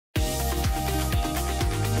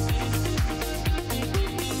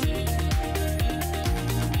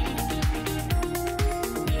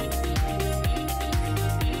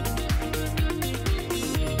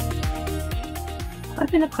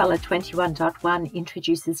openEQUELLA 21.1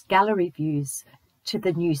 introduces gallery views to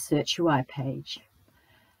the new Search UI page.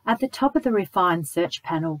 At the top of the refined search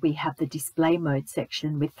panel, we have the display mode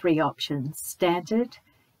section with three options: standard,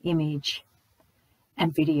 image,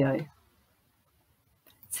 and video.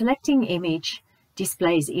 Selecting image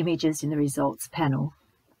displays images in the results panel.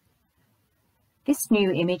 This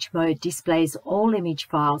new image mode displays all image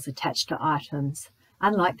files attached to items,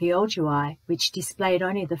 unlike the old UI, which displayed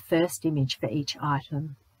only the first image for each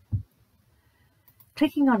item.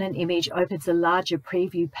 Clicking on an image opens a larger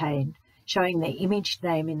preview pane showing the image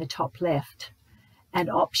name in the top left and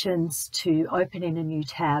options to open in a new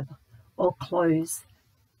tab or close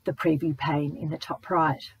the preview pane in the top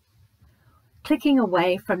right. Clicking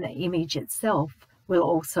away from the image itself will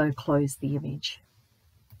also close the image.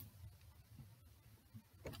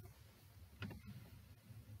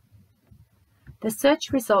 The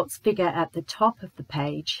search results figure at the top of the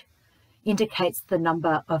page indicates the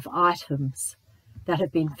number of items that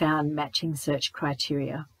have been found matching search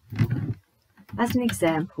criteria. As an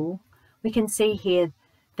example, we can see here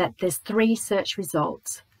that there's 3 search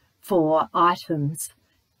results for items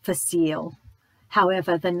for seal.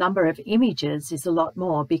 However, the number of images is a lot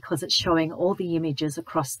more because it's showing all the images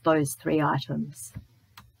across those 3 items.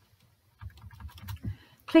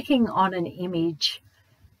 Clicking on an image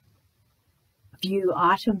View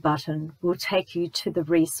Item button will take you to the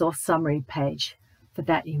resource summary page for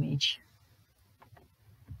that image.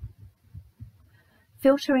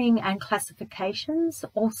 Filtering and classifications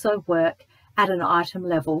also work at an item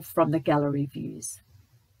level from the gallery views.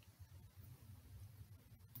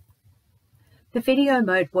 The video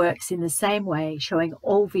mode works in the same way, showing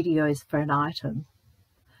all videos for an item.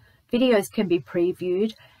 Videos can be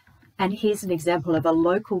previewed, and here's an example of a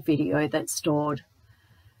local video that's stored.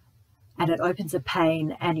 And it opens a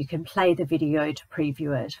pane and you can play the video to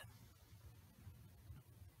preview it.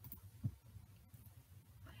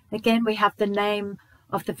 Again, we have the name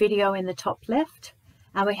of the video in the top left,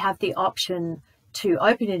 and we have the option to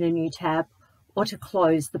open in a new tab or to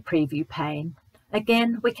close the preview pane.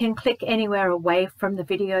 Again, we can click anywhere away from the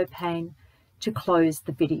video pane to close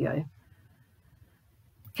the video.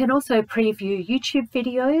 You can also preview YouTube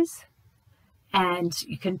videos, and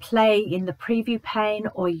you can play in the preview pane,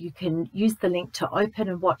 or you can use the link to open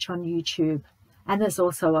and watch on YouTube. And there's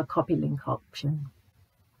also a copy link option.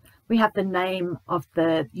 We have the name of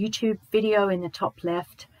the YouTube video in the top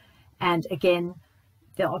left, and again,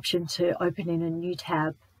 the option to open in a new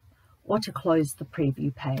tab or to close the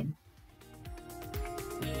preview pane.